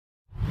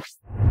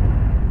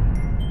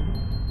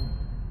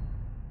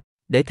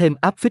Để thêm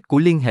app feed của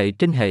liên hệ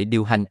trên hệ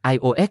điều hành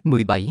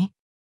iOS17,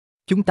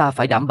 chúng ta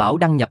phải đảm bảo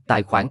đăng nhập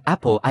tài khoản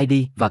Apple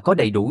ID và có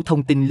đầy đủ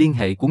thông tin liên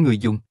hệ của người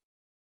dùng.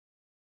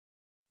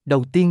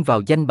 Đầu tiên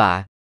vào danh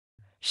bạ,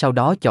 sau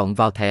đó chọn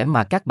vào thẻ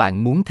mà các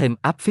bạn muốn thêm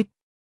app feed.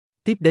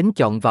 Tiếp đến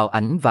chọn vào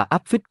ảnh và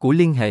app feed của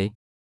liên hệ.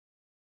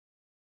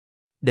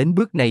 Đến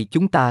bước này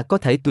chúng ta có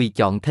thể tùy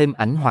chọn thêm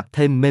ảnh hoặc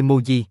thêm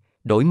memoji,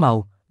 đổi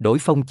màu, đổi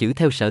phông chữ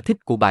theo sở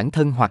thích của bản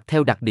thân hoặc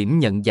theo đặc điểm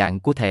nhận dạng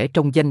của thẻ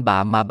trong danh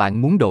bạ mà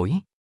bạn muốn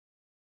đổi.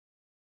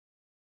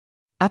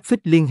 App feed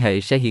liên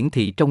hệ sẽ hiển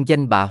thị trong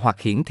danh bạ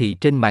hoặc hiển thị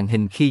trên màn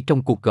hình khi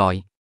trong cuộc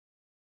gọi.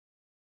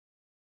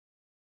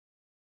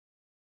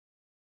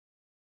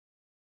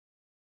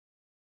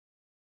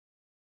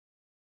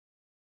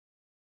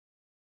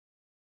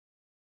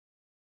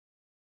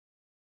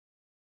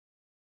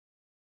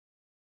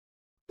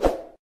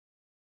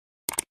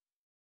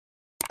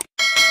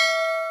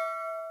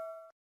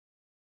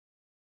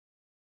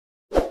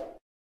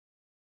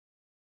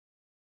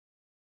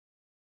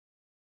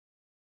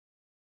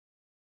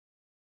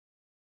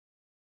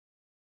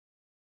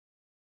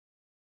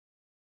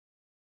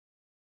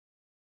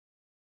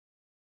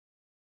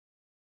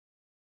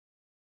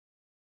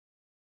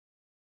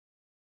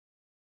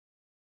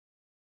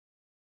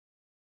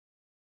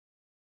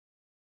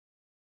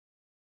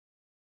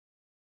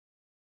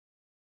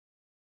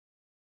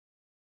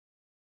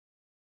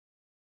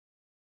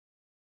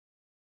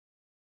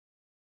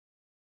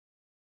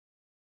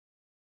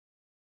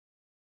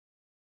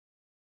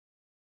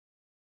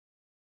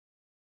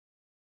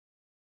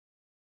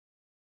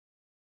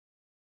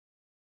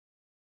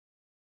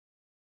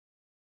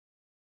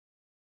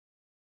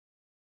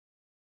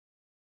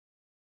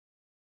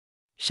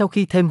 Sau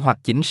khi thêm hoặc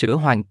chỉnh sửa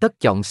hoàn tất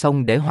chọn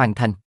xong để hoàn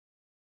thành.